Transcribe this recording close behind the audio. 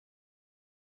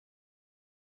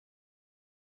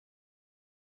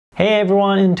Hey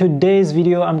everyone, in today's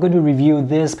video I'm going to review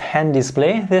this pen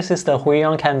display. This is the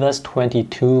Huion Kamvas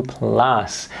 22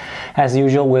 Plus. As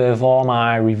usual with all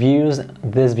my reviews,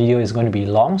 this video is going to be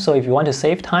long, so if you want to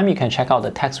save time you can check out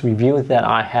the text review that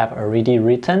I have already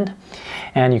written,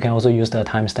 and you can also use the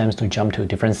timestamps to jump to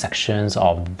different sections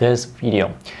of this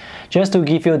video. Just to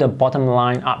give you the bottom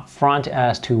line up front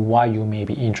as to why you may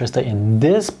be interested in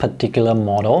this particular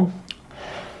model,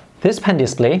 this pen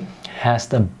display has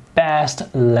the best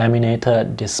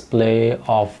laminated display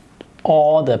of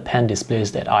all the pen displays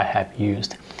that I have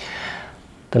used.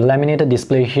 The laminated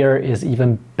display here is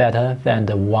even better than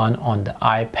the one on the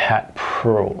iPad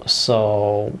Pro,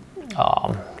 so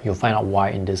you'll find out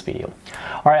why in this video.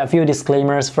 Alright, a few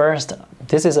disclaimers first.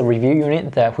 This is a review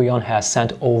unit that Huion has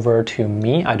sent over to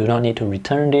me. I do not need to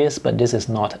return this, but this is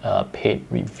not a paid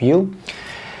review.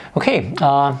 Okay,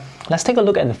 let's take a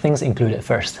look at the things included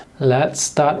first. Let's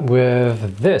start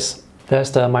with this.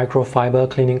 There's the microfiber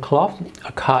cleaning cloth,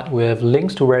 a card with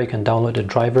links to where you can download the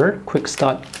driver, quick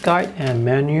start guide and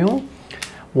manual,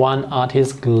 one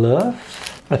artist glove,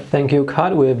 a thank you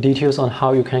card with details on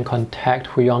how you can contact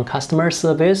Huion customer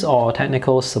service or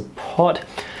technical support.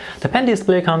 The pen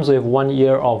display comes with 1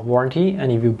 year of warranty,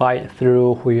 and if you buy it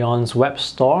through Huion's web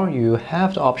store, you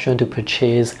have the option to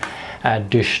purchase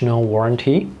additional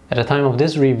warranty. At the time of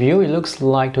this review, it looks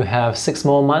like to have 6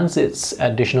 more months it's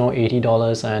additional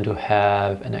 $80, and to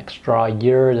have an extra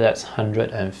year that's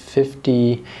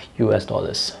 $150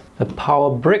 US. The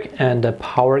power brick and the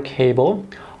power cable.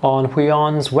 On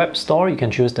Huion's web store you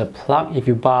can choose the plug. If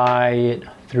you buy it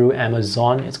through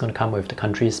Amazon, it's going to come with the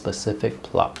country specific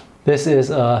plug. This is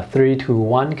a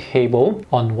 3-to-1 cable.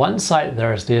 On one side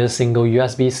there's this single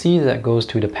USB-C that goes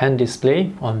to the pen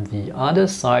display. On the other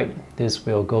side this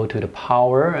will go to the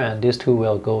power, and these two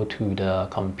will go to the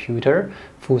computer,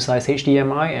 full-size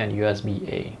HDMI and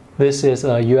USB-A. This is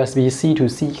a USB-C to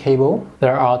C cable.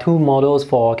 There are two models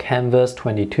for Kamvas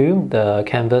 22, the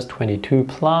Kamvas 22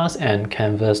 Plus and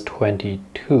Kamvas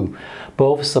 22.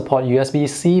 Both support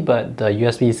USB-C, but the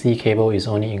USB-C cable is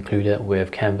only included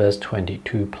with Kamvas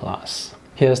 22 Plus.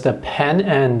 Here's the pen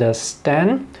and the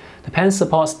stand. The pen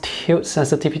supports tilt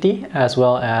sensitivity as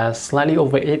well as slightly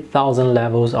over 8,000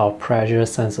 levels of pressure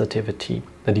sensitivity.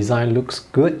 The design looks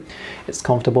good. It's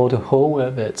comfortable to hold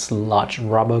with its large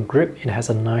rubber grip. It has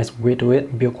a nice weight to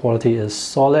it. Build quality is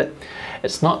solid.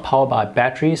 It's not powered by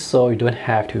batteries, so you don't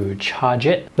have to charge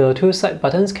it. The two side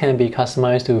buttons can be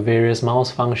customized to various mouse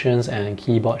functions and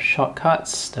keyboard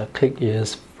shortcuts. The click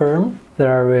is firm.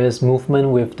 There is movement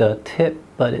with the tip,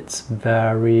 but it's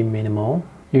very minimal.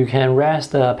 You can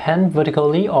rest the pen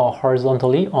vertically or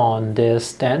horizontally on this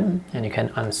stand, and you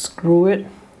can unscrew it,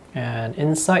 and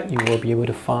inside you will be able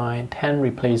to find 10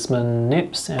 replacement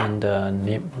nibs and the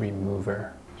nib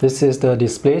remover. This is the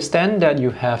display stand that you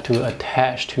have to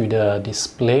attach to the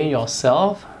display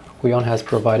yourself. Huion has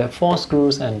provided 4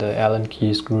 screws and the Allen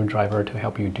key screwdriver to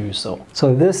help you do so.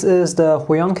 So this is the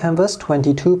Huion Kamvas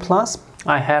 22 Plus.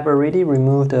 I have already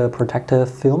removed the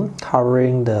protective film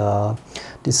covering the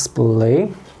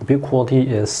display. The build quality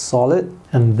is solid,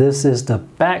 and this is the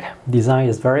back. Design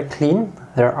is very clean.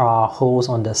 There are holes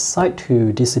on the side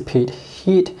to dissipate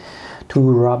heat, 2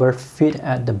 rubber feet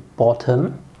at the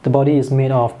bottom. The body is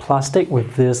made of plastic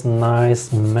with this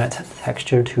nice matte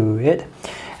texture to it.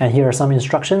 And here are some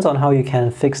instructions on how you can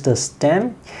fix the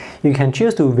stand. You can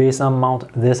choose to VESA mount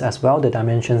this as well. The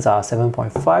dimensions are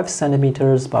 7.5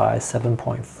 centimeters by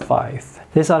 7.5.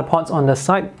 These are the ports on the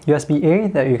side. USB-A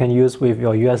that you can use with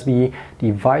your USB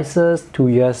devices, to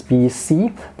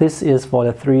USB-C. This is for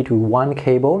the 3-to-1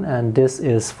 cable, and this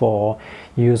is for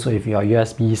use with your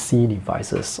USB-C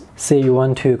devices. Say you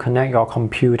want to connect your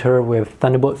computer with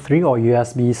Thunderbolt 3 or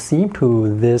USB-C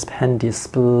to this pen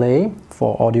display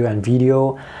for audio and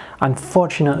video.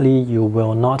 Unfortunately, you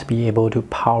will not be able to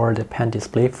power the pen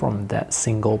display from that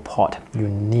single port. You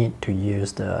need to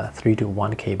use the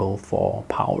 3-to-1 cable for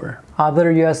power.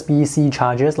 Other USB-C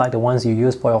chargers, like the ones you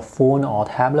use for your phone or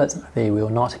tablets, they will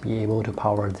not be able to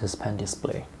power this pen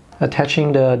display.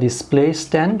 Attaching the display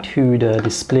stand to the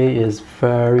display is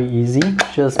very easy.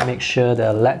 Just make sure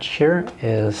the latch here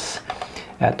is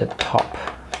at the top.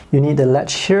 You need the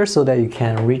latch here so that you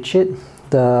can reach it.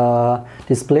 The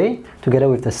display, together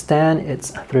with the stand,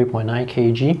 it's 3.9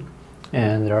 kg,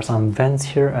 and there are some vents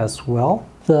here as well.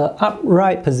 The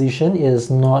upright position is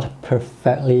not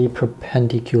perfectly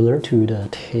perpendicular to the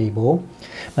table.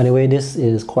 By the way, this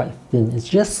is quite thin. It's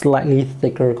just slightly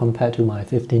thicker compared to my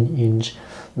 15-inch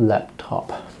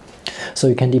laptop. So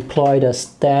you can deploy the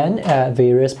stand at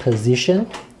various positions.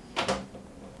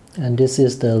 And this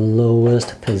is the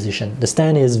lowest position. The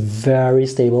stand is very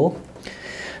stable.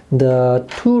 The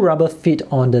two rubber feet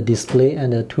on the display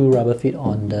and the two rubber feet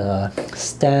on the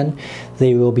stand,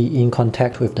 they will be in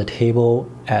contact with the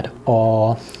table at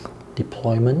all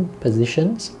deployment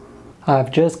positions.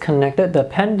 I've just connected the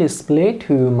pen display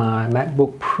to my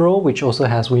MacBook Pro, which also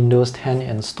has Windows 10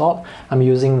 installed. I'm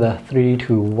using the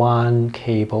 3-to-1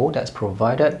 cable that's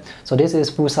provided. So this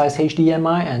is full-size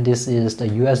HDMI and this is the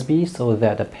USB so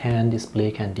that the pen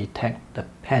display can detect the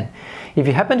pen. If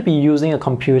you happen to be using a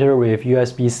computer with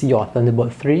USB-C or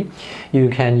Thunderbolt 3, you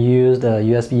can use the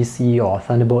USB-C or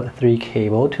Thunderbolt 3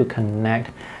 cable to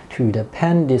connect to the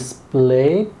pen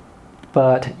display,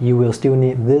 but you will still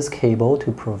need this cable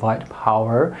to provide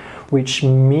power, which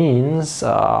means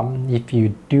if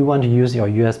you do want to use your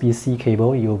USB-C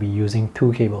cable, you'll be using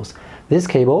two cables, this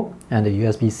cable and the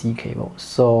USB-C cable.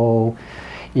 So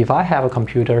if I have a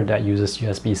computer that uses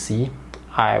USB-C,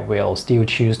 I will still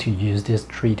choose to use this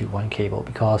 3-to-1 cable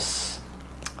because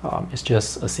it's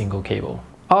just a single cable.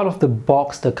 Out of the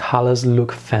box, the colors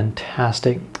look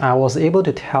fantastic. I was able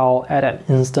to tell at an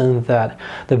instant that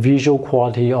the visual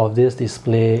quality of this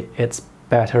display is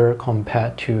better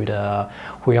compared to the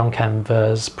Huion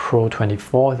Kamvas Pro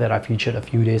 24 that I featured a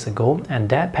few days ago, and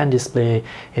that pen display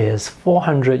is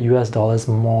 $400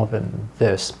 more than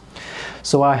this.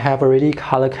 So I have already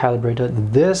color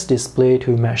calibrated this display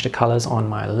to match the colors on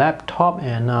my laptop,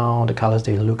 and now the colors,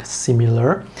 they look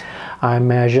similar. I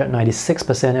measured 96%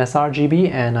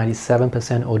 sRGB and 97%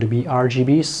 ODB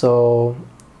RGB, so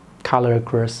color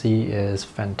accuracy is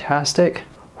fantastic.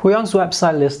 Huion's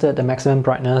website listed the maximum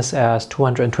brightness as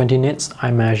 220 nits.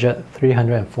 I measured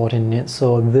 314 nits,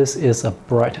 so this is a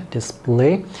bright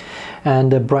display.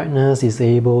 And the brightness is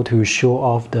able to show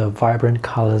off the vibrant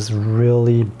colors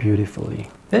really beautifully.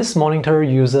 This monitor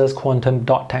uses quantum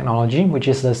dot technology, which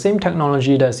is the same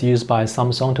technology that's used by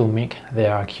Samsung to make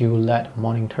their QLED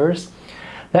monitors.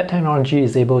 That technology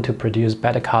is able to produce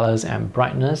better colors and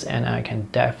brightness, and I can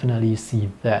definitely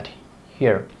see that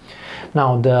here.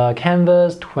 Now the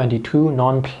Kamvas 22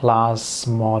 non-plus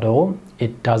model,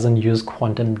 it doesn't use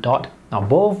quantum dot. Now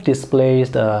both displays,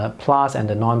 the plus and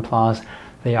the non-plus,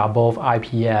 they are both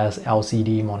IPS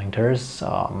LCD monitors,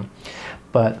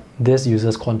 but this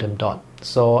uses quantum dot.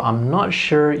 So I'm not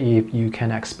sure if you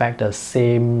can expect the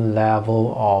same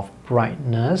level of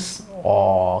brightness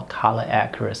or color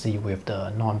accuracy with the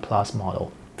non-plus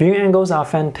model. Viewing angles are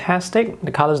fantastic.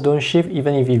 The colors don't shift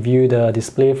even if you view the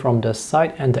display from the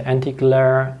side, and the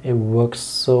anti-glare, it works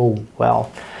so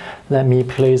well. Let me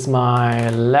place my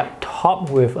laptop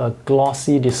with a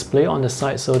glossy display on the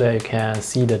side so that you can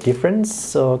see the difference.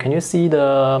 So can you see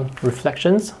the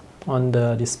reflections on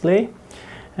the display?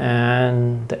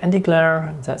 And the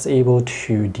anti-glare, that's able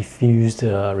to diffuse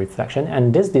the reflection,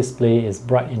 and this display is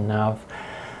bright enough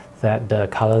that the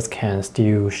colors can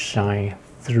still shine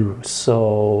through.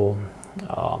 So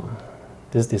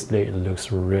this display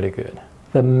looks really good.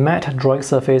 The matte drawing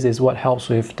surface is what helps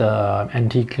with the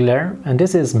anti-glare, and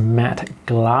this is matte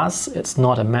glass. It's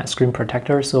not a matte screen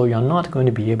protector, so you're not going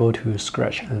to be able to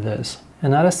scratch this.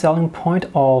 Another selling point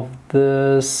of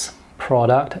this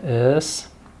product is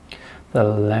the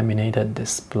laminated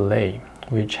display,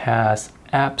 which has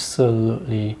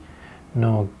absolutely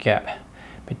no gap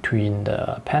between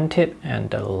the pen tip and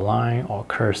the line or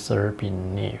cursor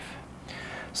beneath.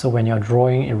 So when you're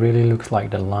drawing, it really looks like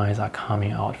the lines are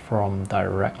coming out from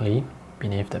directly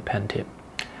beneath the pen tip.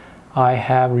 I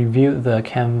have reviewed the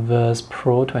Kamvas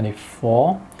Pro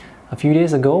 24 a few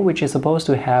days ago, which is supposed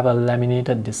to have a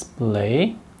laminated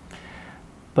display.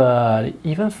 But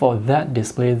even for that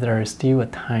display, there is still a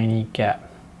tiny gap.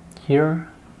 Here,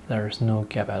 there is no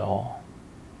gap at all.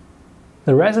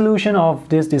 The resolution of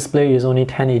this display is only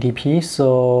 1080p,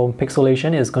 so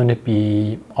pixelation is going to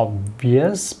be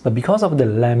obvious. But because of the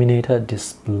laminated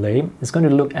display, it's going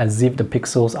to look as if the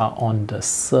pixels are on the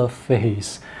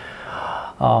surface.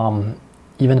 Even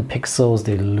the pixels,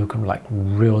 they look like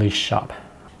really sharp.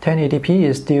 1080p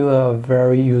is still a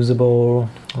very usable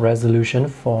resolution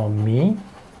for me.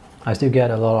 I still get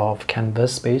a lot of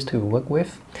canvas space to work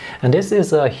with, and this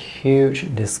is a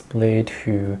huge display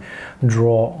to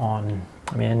draw on.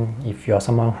 I mean, if you're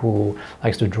someone who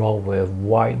likes to draw with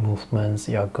wide movements,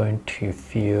 you're going to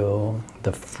feel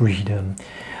the freedom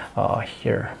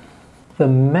here. The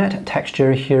matte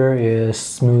texture here is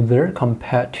smoother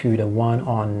compared to the one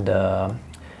on the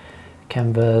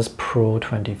Kamvas Pro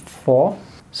 24.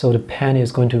 So the pen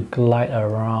is going to glide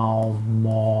around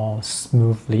more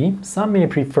smoothly. Some may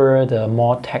prefer the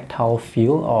more tactile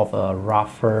feel of a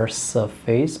rougher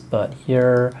surface, but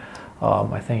here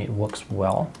I think it works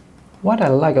well. What I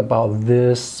like about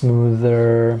this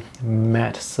smoother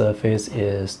matte surface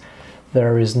is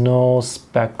There is no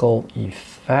speckle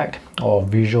effect or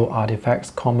visual artifacts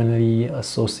commonly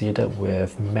associated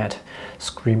with matte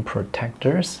screen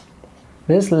protectors.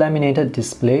 This laminated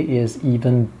display is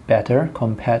even better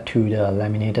compared to the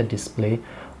laminated display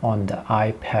on the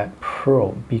iPad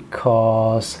Pro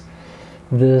because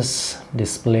this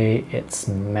display, it's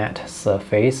matte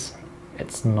surface.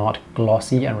 It's not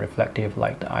glossy and reflective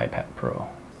like the iPad Pro.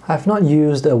 I've not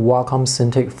used a Wacom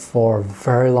Cintiq for a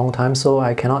very long time, so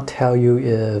I cannot tell you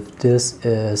if this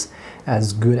is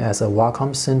as good as a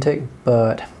Wacom Cintiq,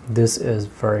 but this is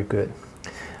very good.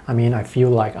 I mean, I feel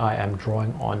like I am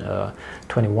drawing on a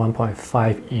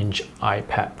 21.5-inch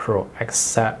iPad Pro,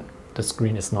 except the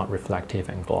screen is not reflective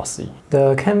and glossy.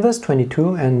 The Kamvas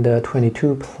 22 and the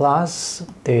 22 Plus,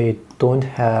 they don't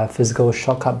have physical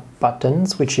shortcut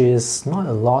buttons, which is not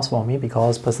a loss for me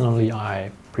because personally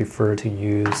I prefer to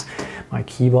use my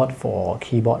keyboard for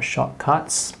keyboard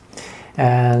shortcuts.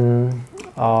 And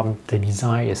the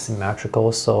design is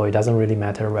symmetrical, so it doesn't really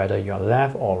matter whether you're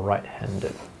left or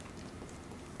right-handed.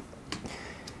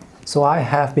 So I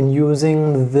have been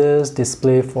using this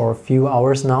display for a few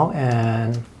hours now,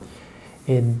 and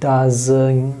it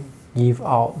doesn't give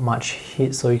out much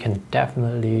heat, so you can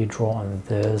definitely draw on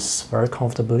this very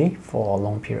comfortably for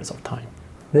long periods of time.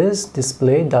 This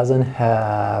display doesn't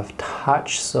have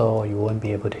touch, so you won't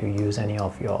be able to use any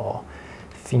of your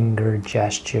finger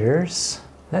gestures.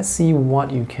 Let's see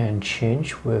what you can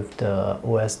change with the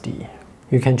OSD.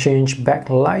 You can change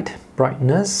backlight,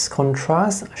 brightness,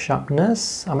 contrast,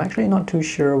 sharpness. I'm actually not too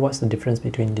sure what's the difference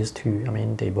between these two. I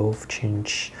mean, they both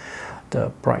change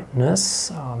the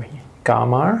brightness,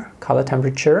 gamma, color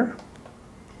temperature.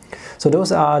 So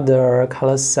those are the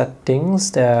color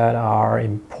settings that are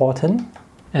important.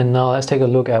 And now let's take a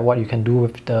look at what you can do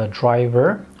with the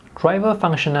driver. Driver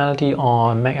functionality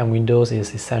on Mac and Windows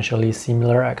is essentially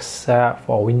similar, except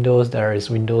for Windows there is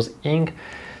Windows Ink,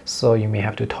 so you may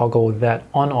have to toggle that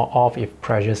on or off if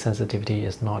pressure sensitivity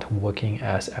is not working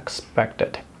as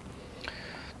expected.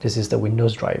 This is the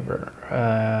Windows driver.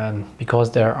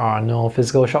 Because there are no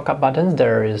physical shortcut buttons,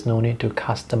 there is no need to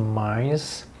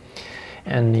customize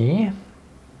any.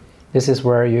 This is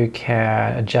where you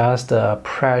can adjust the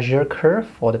pressure curve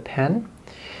for the pen.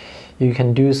 You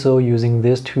can do so using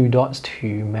these two dots to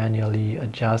manually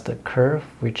adjust the curve,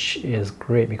 which is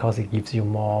great because it gives you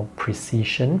more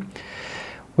precision.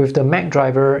 With the Mac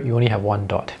driver, you only have one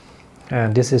dot.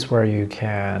 And this is where you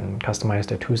can customize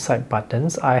the two side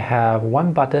buttons. I have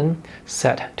one button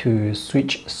set to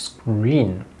switch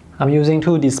screen. I'm using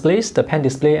two displays, the pen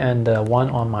display and the one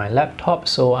on my laptop,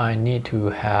 so I need to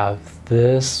have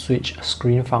this switch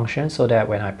screen function so that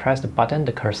when I press the button,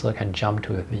 the cursor can jump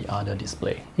to the other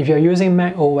display. If you're using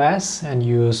Mac OS and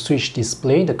you switch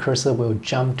display, the cursor will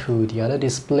jump to the other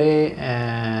display,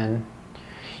 and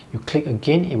you click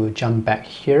again, it will jump back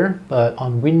here. But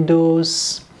on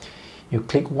Windows, you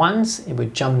click once, it will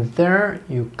jump there,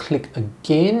 you click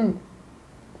again.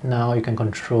 Now you can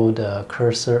control the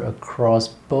cursor across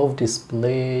both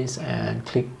displays and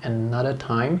click another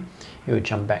time, it will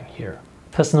jump back here.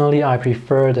 Personally, I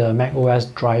prefer the macOS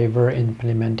driver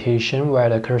implementation where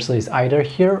the cursor is either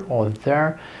here or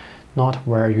there, not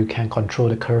where you can control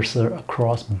the cursor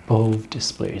across both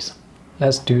displays.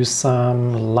 Let's do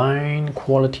some line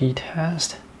quality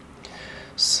test.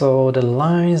 So the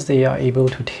lines, they are able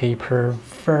to taper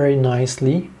very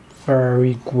nicely,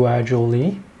 very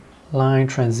gradually. Line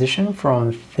transition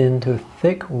from thin to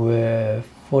thick with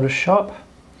Photoshop.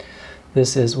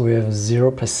 This is with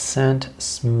 0%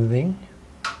 smoothing.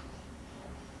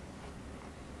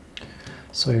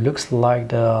 So it looks like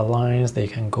the lines, they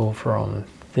can go from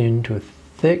thin to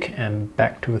thick and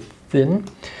back to thin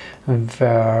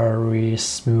very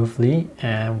smoothly.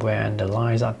 And when the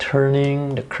lines are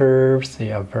turning, the curves,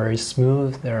 they are very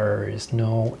smooth. There is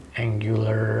no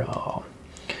angular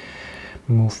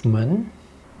movement.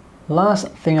 Last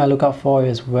thing I look out for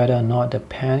is whether or not the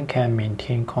pen can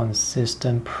maintain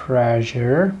consistent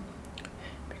pressure,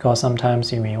 because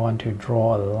sometimes you may want to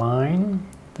draw a line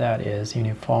that is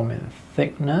uniform in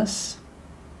thickness,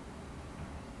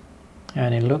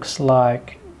 and it looks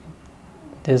like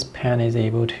this pen is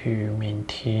able to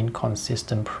maintain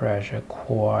consistent pressure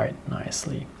quite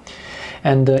nicely.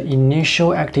 And the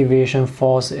initial activation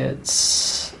force,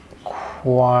 it's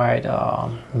quite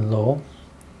low.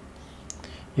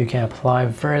 You can apply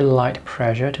very light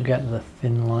pressure to get the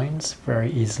thin lines very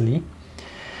easily.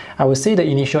 I would say the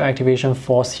initial activation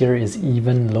force here is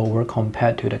even lower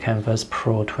compared to the Kamvas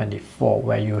Pro 24,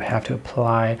 where you have to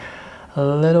apply a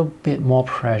little bit more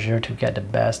pressure to get the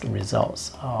best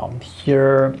results.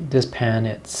 Here, this pen,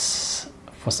 it's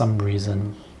for some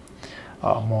reason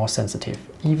more sensitive.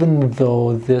 even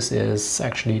though this is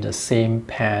actually the same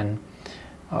pen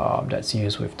that's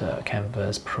used with the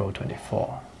Kamvas Pro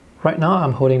 24. Right now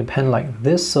I'm holding the pen like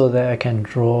this so that I can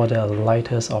draw the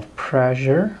lightest of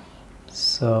pressure,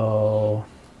 so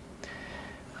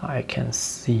I can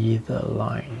see the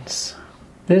lines.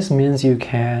 This means you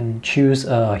can choose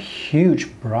a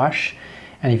huge brush,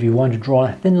 and if you want to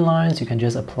draw thin lines, you can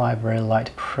just apply very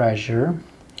light pressure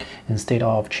instead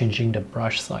of changing the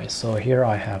brush size. So here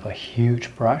I have a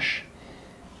huge brush,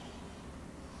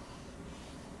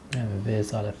 and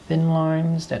these are the thin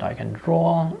lines that I can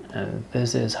draw, and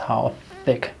this is how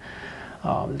thick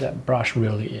that brush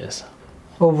really is.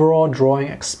 Overall drawing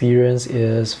experience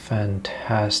is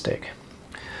fantastic.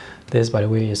 This, by the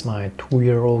way, is my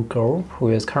 2-year-old girl who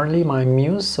is currently my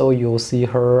muse, so you'll see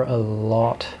her a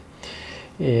lot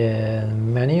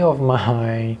in many of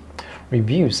my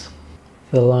reviews.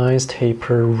 The lines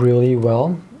taper really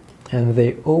well, and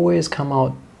they always come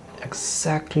out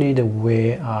exactly the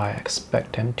way I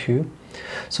expect them to.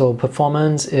 So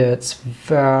performance, it's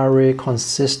very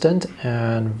consistent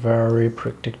and very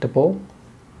predictable.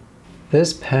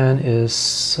 This pen is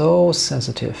so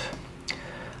sensitive.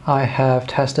 I have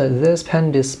tested this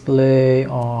pen display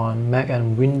on Mac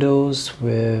and Windows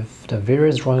with the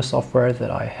various drawing software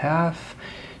that I have,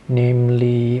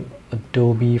 namely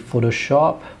Adobe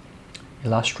Photoshop,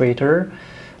 Illustrator,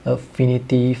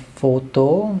 Affinity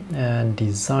Photo and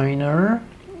Designer,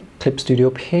 Clip Studio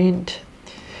Paint,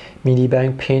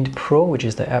 Medibank Paint Pro, which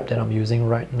is the app that I'm using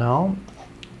right now,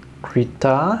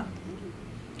 Krita,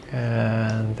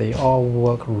 and they all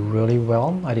work really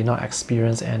well. I did not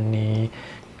experience any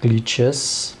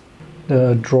glitches.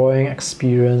 The drawing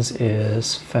experience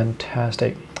is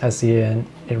fantastic, as in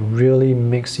it really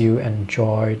makes you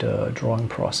enjoy the drawing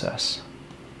process.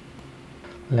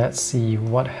 Let's see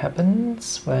what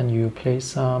happens when you place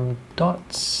some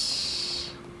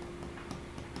dots.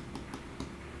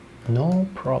 No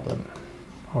problem.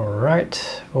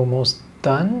 Alright, almost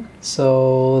done.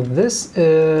 So this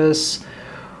is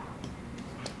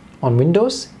on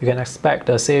Windows. You can expect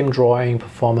the same drawing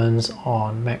performance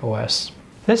on macOS.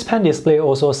 This pen display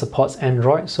also supports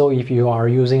Android, so if you are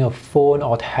using a phone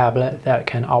or tablet that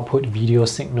can output video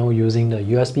signal using the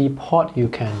USB port, you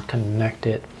can connect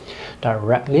it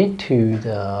directly to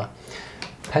the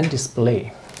pen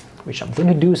display, which I'm going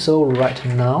to do so right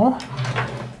now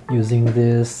using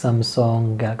this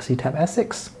Samsung Galaxy Tab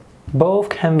S6. Both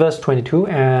Kamvas 22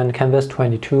 and Kamvas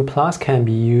 22 Plus can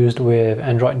be used with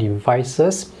Android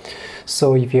devices.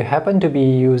 So if you happen to be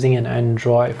using an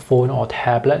Android phone or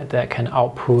tablet that can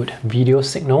output video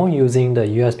signal using the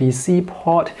USB-C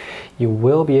port, you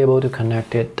will be able to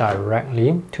connect it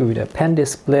directly to the pen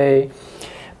display,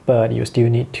 but you still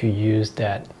need to use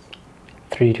that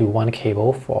 3-to-1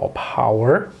 cable for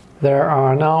power. There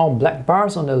are now black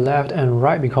bars on the left and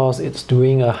right because it's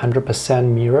doing 100%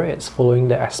 mirror. It's following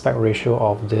the aspect ratio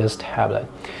of this tablet.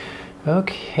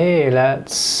 Okay,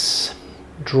 let's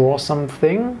draw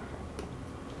something.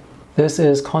 This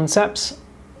is concepts.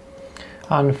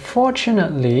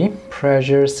 Unfortunately,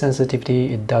 pressure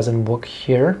sensitivity, it doesn't work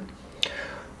here.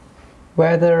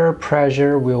 Whether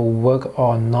pressure will work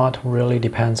or not really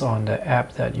depends on the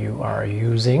app that you are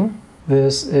using.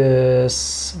 This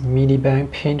is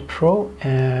Medibank Paint Pro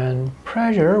and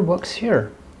pressure works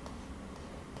here.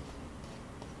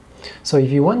 So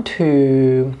if you want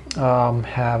to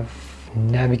have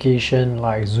navigation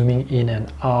like zooming in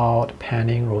and out,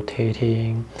 panning,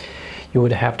 rotating, you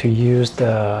would have to use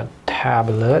the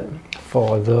tablet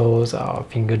for those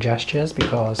finger gestures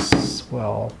because,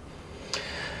 well,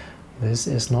 this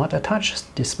is not a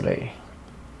touch display.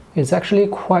 It's actually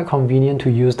quite convenient to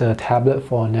use the tablet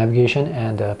for navigation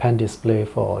and the pen display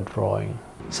for drawing.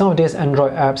 Some of these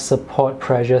Android apps support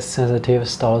pressure-sensitive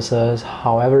styluses,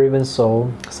 however, even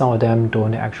so, some of them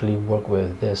don't actually work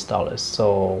with this stylus.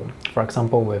 So, for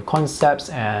example, with Concepts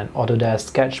and Autodesk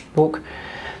Sketchbook,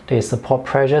 they support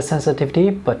pressure sensitivity,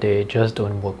 but they just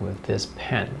don't work with this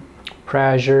pen.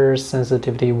 Pressure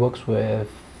sensitivity works with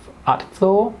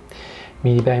Artflow,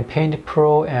 Medibank Paint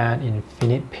Pro and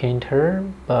Infinite Painter,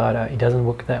 but it doesn't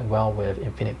work that well with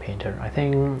Infinite Painter. I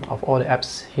think of all the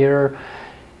apps here,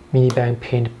 Medibank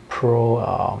Paint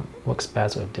Pro works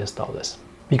best with this stylus.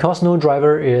 Because no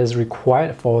driver is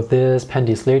required for this pen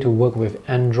display to work with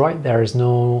Android, there is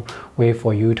no way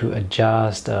for you to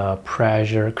adjust the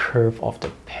pressure curve of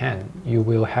the pen. You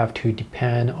will have to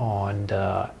depend on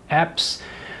the apps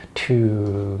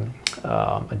to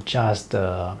adjust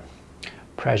the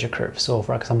pressure curve. So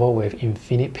for example, with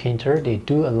Infinite Painter, they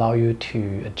do allow you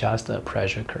to adjust the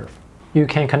pressure curve. You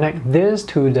can connect this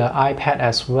to the iPad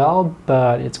as well,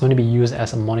 but it's going to be used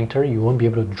as a monitor. You won't be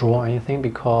able to draw anything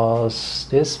because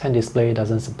this pen display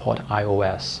doesn't support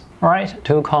iOS. Alright,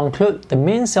 to conclude, the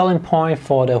main selling point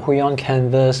for the Huion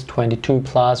Kamvas 22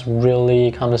 Plus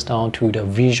really comes down to the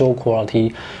visual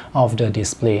quality of the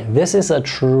display. This is a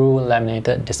true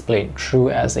laminated display,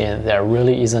 true as in there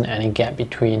really isn't any gap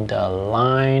between the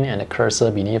line and the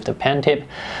cursor beneath the pen tip.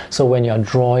 So when you're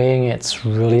drawing, it's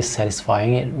really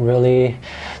satisfying. It really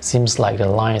seems like the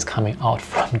line is coming out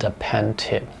from the pen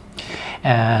tip.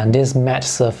 And this matte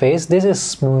surface, this is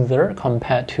smoother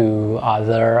compared to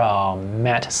other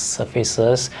matte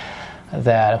surfaces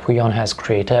that Huion has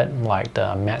created, like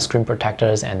the matte screen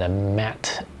protectors and the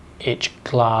matte edge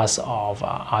glass of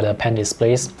other pen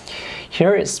displays.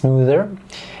 Here it's smoother,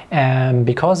 and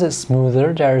because it's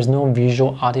smoother, there is no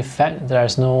visual artifact,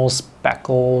 there's no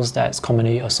speckles that's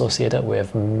commonly associated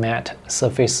with matte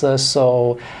surfaces,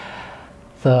 so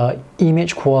the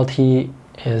image quality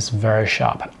is very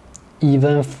sharp.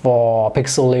 Even for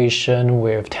pixelation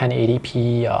with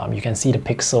 1080p, you can see the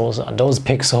pixels. Those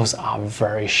pixels are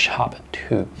very sharp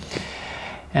too.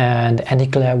 And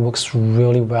anti-glare works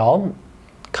really well.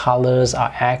 Colors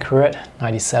are accurate,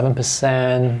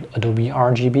 97%. Adobe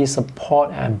RGB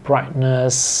support and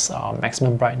brightness,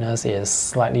 maximum brightness is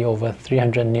slightly over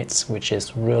 300 nits, which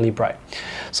is really bright.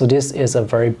 So this is a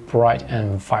very bright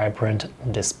and vibrant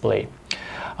display.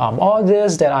 All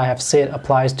this that I have said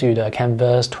applies to the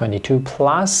Kamvas 22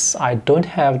 Plus. I don't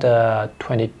have the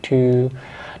 22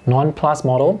 non-plus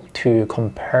model to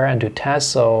compare and to test,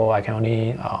 so I can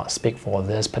only speak for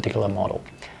this particular model.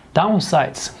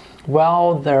 Downsides.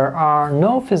 Well, there are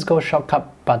no physical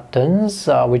shortcut buttons,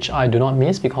 which I do not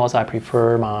miss because I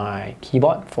prefer my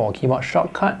keyboard for keyboard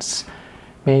shortcuts.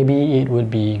 Maybe it would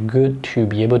be good to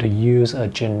be able to use a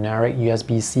generic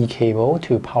USB-C cable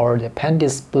to power the pen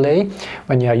display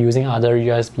when you are using other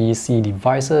USB-C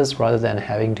devices rather than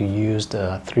having to use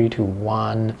the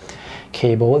 3-to-1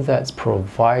 cable that's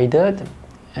provided.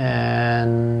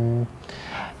 And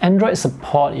Android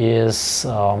support is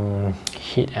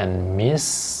hit and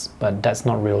miss, but that's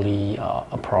not really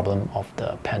a problem of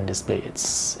the pen display.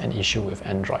 It's an issue with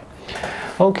Android.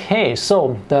 Okay,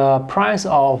 so the price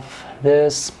of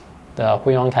this, the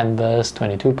Huion Kamvas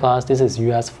 22 Plus, this is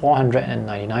US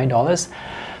 $499.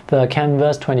 The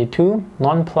Kamvas 22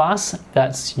 non-plus,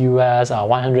 that's US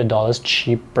 $100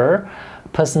 cheaper.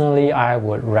 Personally, I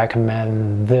would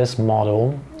recommend this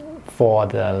model for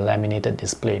the laminated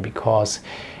display because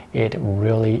it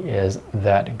really is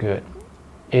that good.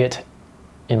 It,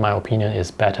 in my opinion,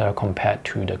 is better compared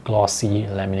to the glossy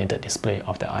laminated display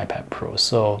of the iPad Pro.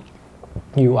 So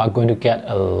you are going to get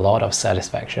a lot of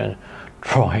satisfaction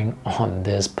drawing on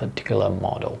this particular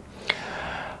model.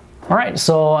 Alright,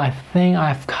 so I think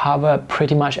I've covered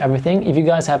pretty much everything. If you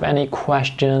guys have any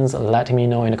questions, let me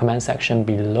know in the comment section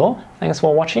below. Thanks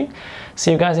for watching.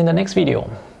 See you guys in the next video.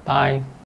 Bye.